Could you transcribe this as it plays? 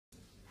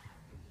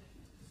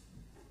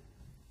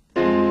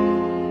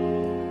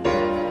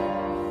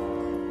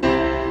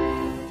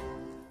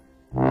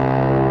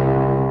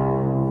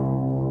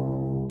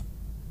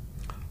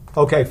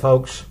Okay,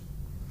 folks,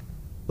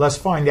 let's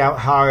find out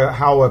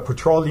how a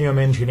petroleum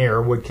engineer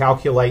would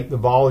calculate the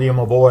volume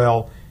of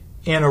oil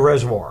in a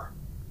reservoir.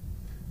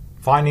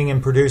 Finding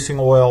and producing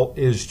oil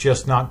is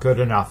just not good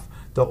enough.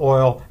 The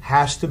oil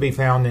has to be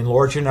found in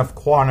large enough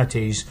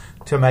quantities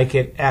to make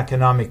it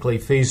economically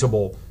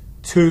feasible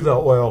to the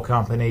oil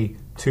company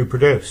to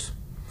produce.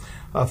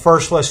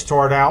 First, let's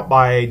start out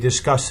by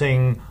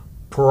discussing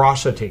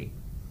porosity.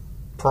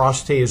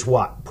 Porosity is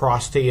what?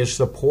 Porosity is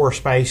the pore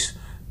space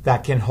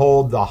that can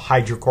hold the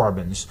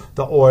hydrocarbons,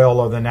 the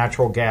oil or the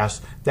natural gas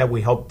that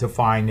we hope to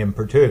find and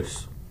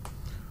produce.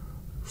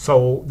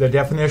 So the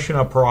definition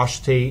of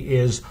porosity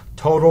is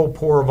total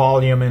pore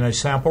volume in a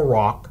sample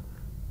rock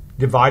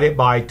divided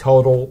by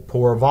total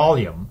pore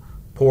volume,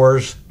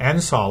 pores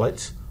and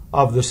solids,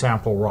 of the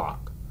sample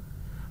rock.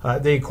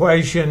 The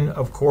equation,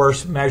 of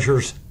course,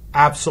 measures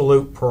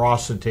absolute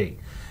porosity.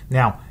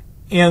 Now,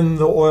 in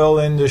the oil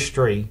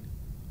industry,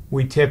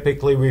 we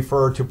typically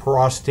refer to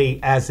porosity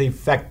as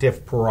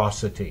effective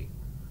porosity.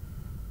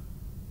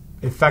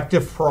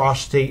 Effective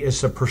porosity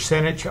is the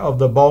percentage of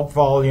the bulk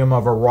volume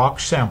of a rock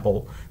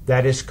sample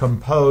that is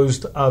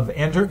composed of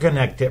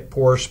interconnected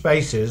pore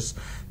spaces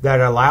that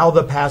allow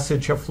the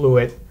passage of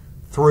fluid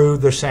through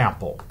the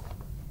sample.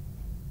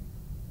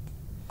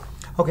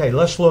 Okay,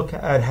 let's look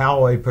at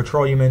how a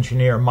petroleum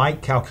engineer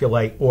might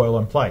calculate oil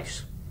in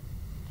place.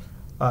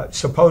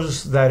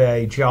 Suppose that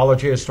a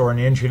geologist or an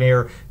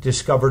engineer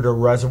discovered a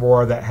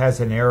reservoir that has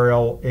an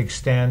aerial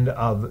extent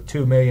of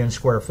 2 million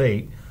square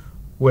feet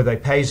with a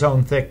pay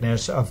zone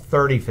thickness of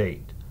 30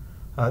 feet.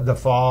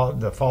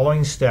 The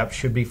following steps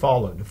should be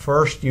followed.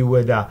 First, you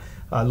would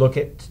look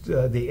at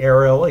the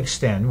aerial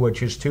extent,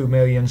 which is 2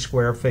 million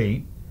square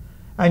feet,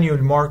 and you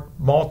would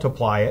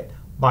multiply it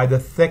by the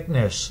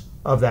thickness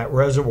of that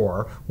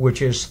reservoir,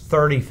 which is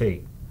 30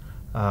 feet.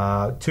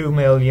 2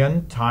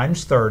 million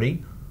times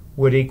 30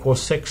 would equal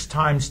 6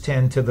 times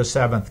 10 to the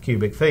 7th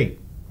cubic feet.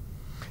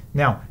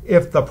 Now,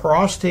 if the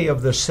porosity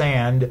of the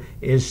sand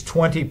is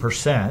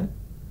 20%,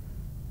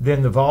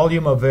 then the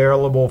volume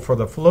available for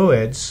the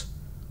fluids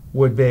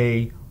would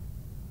be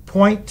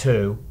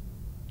 0.2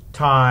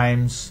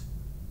 times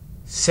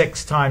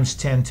 6 times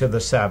 10 to the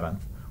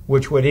 7th,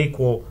 which would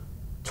equal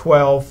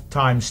 12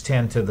 times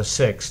 10 to the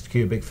 6th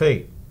cubic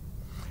feet.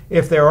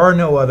 If there are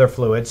no other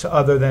fluids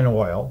other than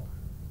oil,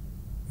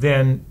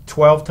 then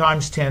 12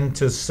 times 10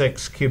 to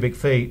 6 cubic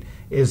feet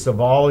is the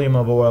volume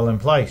of oil in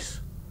place.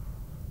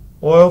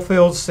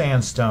 Oilfield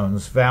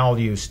sandstones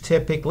values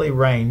typically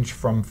range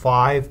from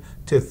 5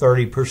 to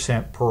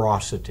 30%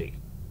 porosity.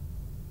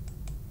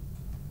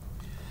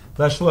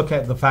 Let's look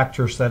at the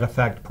factors that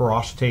affect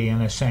porosity in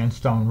a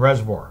sandstone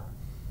reservoir.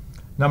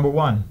 Number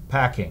 1,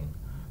 packing.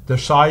 The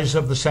size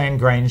of the sand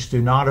grains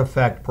do not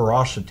affect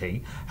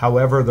porosity.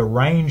 However, the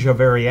range of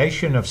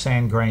variation of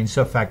sand grains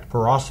affect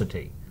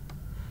porosity.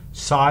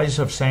 Size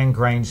of sand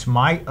grains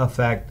might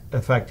affect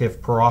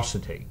effective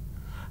porosity.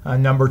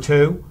 Number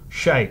 2,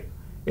 shape.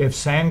 If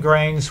sand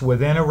grains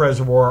within a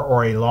reservoir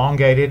are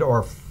elongated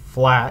or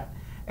flat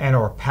and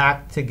are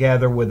packed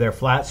together with their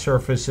flat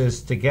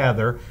surfaces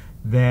together,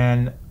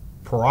 then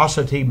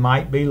porosity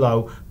might be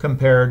low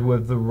compared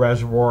with the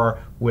reservoir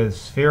with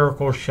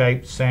spherical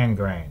shaped sand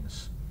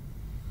grains.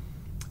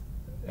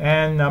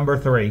 And number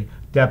 3,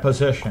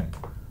 deposition,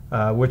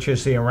 which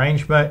is the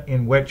arrangement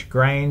in which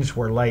grains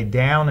were laid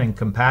down and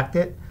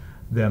compacted,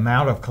 the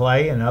amount of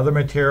clay and other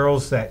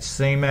materials that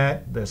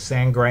cement the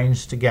sand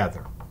grains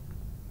together.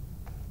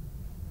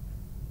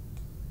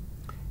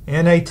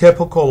 In a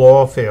typical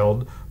oil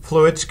field,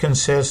 fluids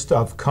consist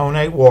of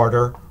connate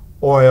water,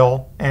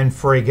 oil, and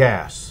free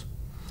gas.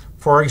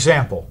 For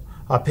example,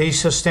 a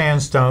piece of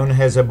sandstone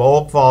has a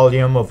bulk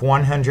volume of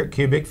 100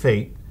 cubic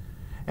feet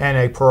and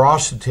a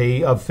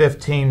porosity of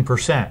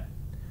 15%.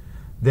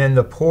 Then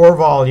the pore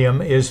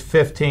volume is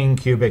 15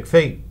 cubic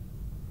feet.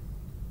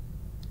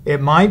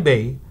 It might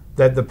be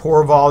that the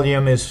pore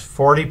volume is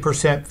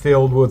 40%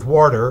 filled with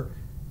water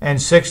and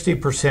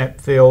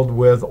 60% filled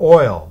with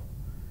oil.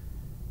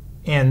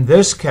 In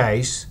this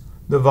case,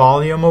 the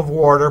volume of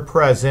water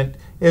present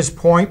is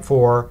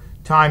 0.4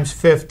 times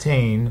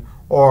 15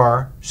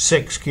 or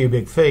 6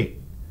 cubic feet,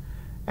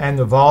 and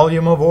the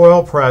volume of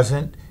oil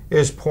present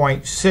is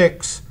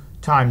 0.6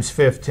 times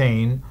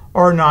 15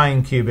 or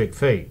 9 cubic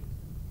feet.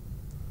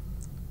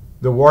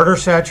 The water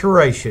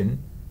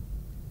saturation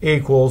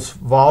equals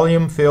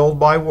volume filled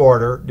by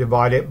water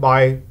divided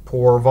by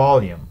pore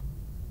volume.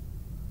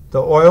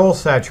 The oil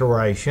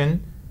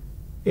saturation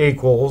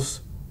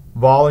equals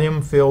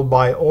volume filled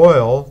by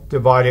oil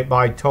divided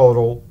by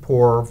total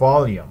pore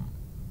volume.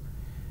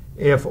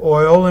 If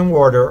oil and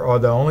water are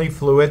the only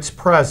fluids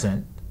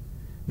present,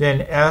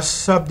 then S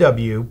sub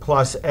W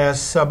plus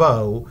S sub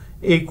O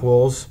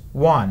equals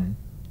 1,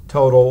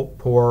 total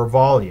pore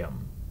volume.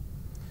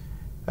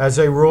 As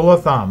a rule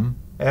of thumb,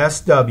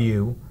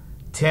 SW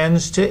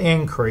tends to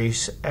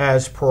increase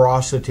as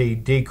porosity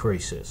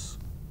decreases.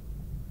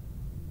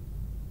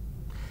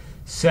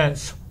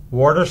 Since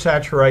water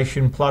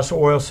saturation plus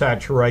oil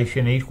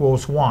saturation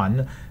equals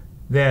 1,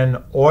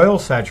 then oil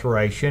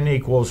saturation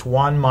equals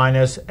 1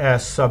 minus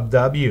S sub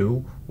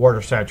W,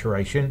 water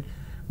saturation,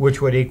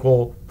 which would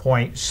equal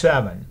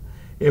 0.7.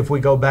 If we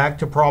go back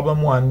to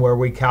problem 1 where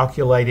we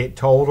calculated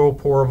total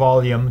pore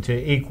volume to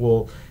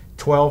equal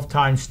 12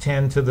 times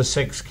 10 to the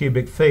 6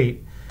 cubic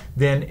feet,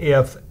 then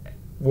if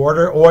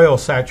oil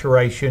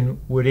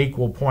saturation would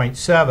equal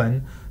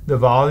 0.7, the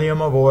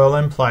volume of oil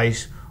in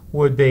place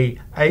would be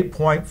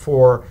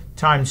 8.4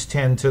 times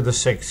 10 to the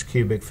 6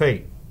 cubic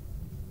feet.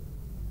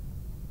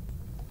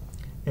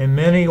 In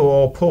many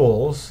oil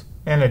pools,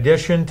 in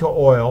addition to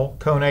oil,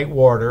 connate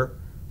water,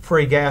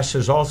 free gas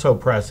is also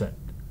present.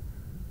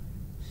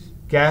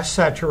 Gas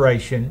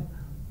saturation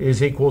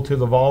is equal to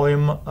the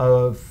volume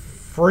of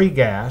free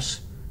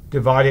gas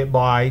divided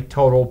by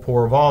total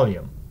pore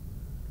volume.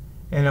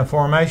 In a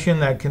formation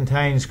that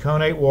contains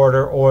connate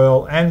water,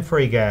 oil, and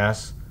free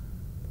gas,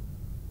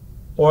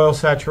 oil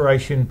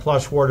saturation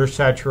plus water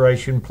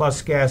saturation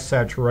plus gas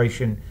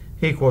saturation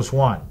equals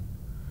 1.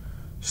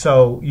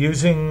 So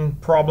using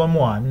problem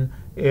 1,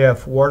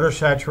 if water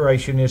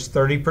saturation is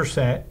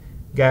 30%,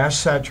 gas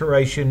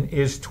saturation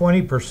is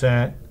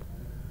 20%,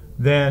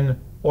 then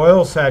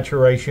oil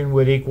saturation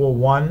would equal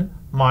 1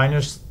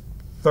 minus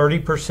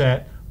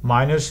 30%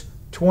 minus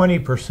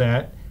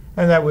 20%,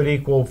 and that would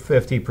equal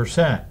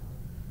 50%.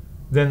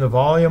 Then the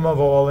volume of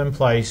oil in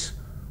place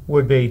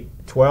would be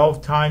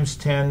 12 times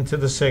 10 to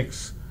the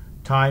 6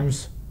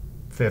 times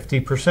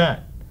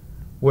 50%,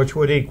 which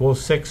would equal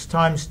 6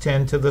 times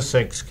 10 to the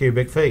 6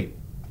 cubic feet.